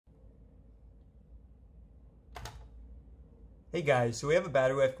Hey guys, so we have a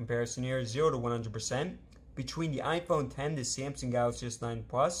battery life comparison here, 0 to 100%, between the iPhone X, the Samsung Galaxy S9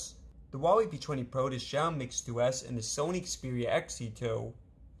 Plus, the Huawei P20 Pro, the Xiaomi X2S, and the Sony Xperia XZ2.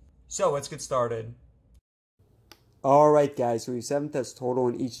 So let's get started. Alright guys, so we have 7 tests total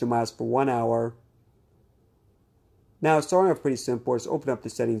and each of them lasts for 1 hour. Now starting off pretty simple, let's open up the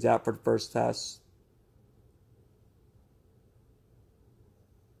settings app for the first test.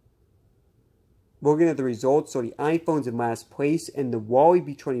 Looking at the results, so the iPhone's in last place and the Huawei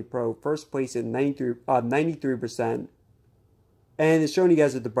P20 Pro first place at 93%. And it's showing you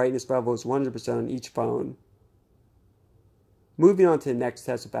guys that the brightness level is 100% on each phone. Moving on to the next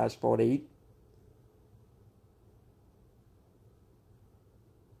test of Asphalt 8.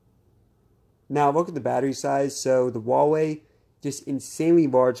 Now look at the battery size. So the Huawei, just insanely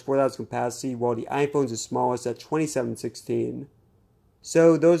large, 4,000 capacity, while the iPhone's the smallest at 2716.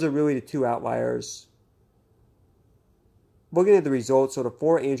 So those are really the two outliers. Looking at the results, so the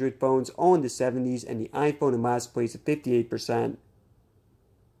 4 Android phones all in the 70s and the iPhone in last place at 58%.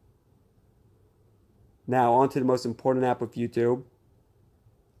 Now on to the most important app of YouTube.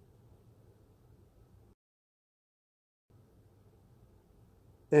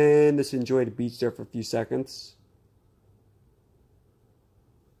 And let's enjoy the beach there for a few seconds.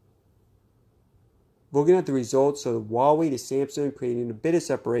 Looking at the results, so the Huawei to Samsung creating a bit of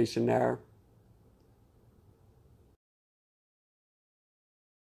separation there.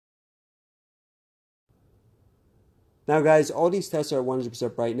 Now guys, all these tests are at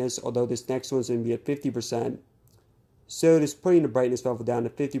 100% brightness, although this next one's going to be at 50%. So just putting the brightness level down to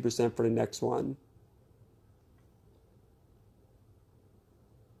 50% for the next one.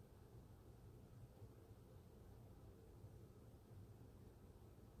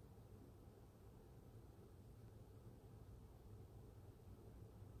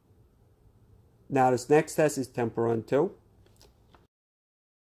 Now this next test is Temple Run 2.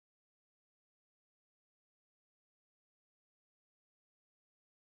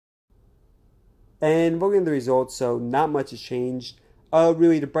 And looking at the results, so not much has changed.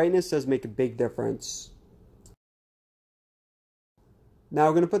 Really, the brightness does make a big difference. Now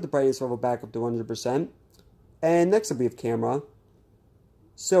we're going to put the brightness level back up to 100%. And next up we have camera.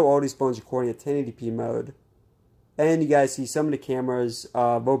 So all these phones are recording at 1080p mode. And you guys see some of the cameras,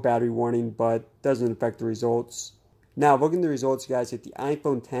 low battery warning, but doesn't affect the results. Now, looking at the results, you guys, at the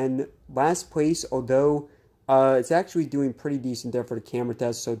iPhone X, last place, although it's actually doing pretty decent there for the camera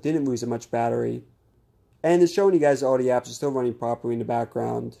test, so it didn't lose that much battery. And it's showing you guys all the apps are still running properly in the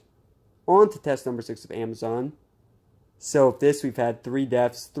background. On to test number 6 of Amazon. So with this, we've had 3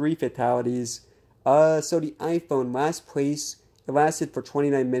 deaths, 3 fatalities. So the iPhone, last place, it lasted for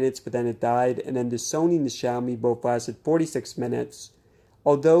 29 minutes, but then it died. And then the Sony and the Xiaomi both lasted 46 minutes.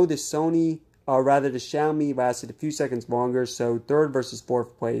 Although the Xiaomi lasted a few seconds longer, so 3rd versus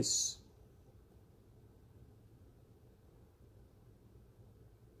 4th place.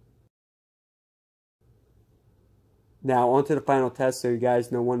 Now, on to the final test, so you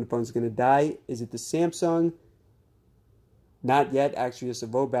guys know when the phone's going to die. Is it the Samsung? Not yet, actually just a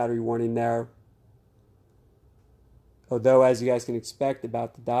low battery warning there. Although, as you guys can expect,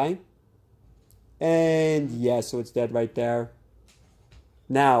 about to die. And yeah, so it's dead right there.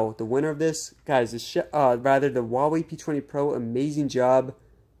 Now, the winner of this, guys, the Huawei P20 Pro, amazing job.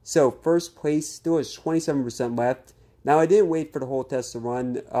 So, first place, still has 27% left. Now, I didn't wait for the whole test to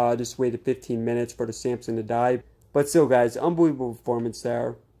run, just waited 15 minutes for the Samsung to die. But still, guys, unbelievable performance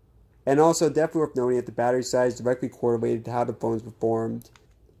there. And also, definitely worth noting that the battery size directly correlated to how the phones performed.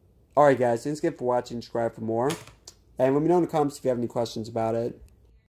 Alright, guys, thanks again for watching. Subscribe for more. And let me know in the comments if you have any questions about it.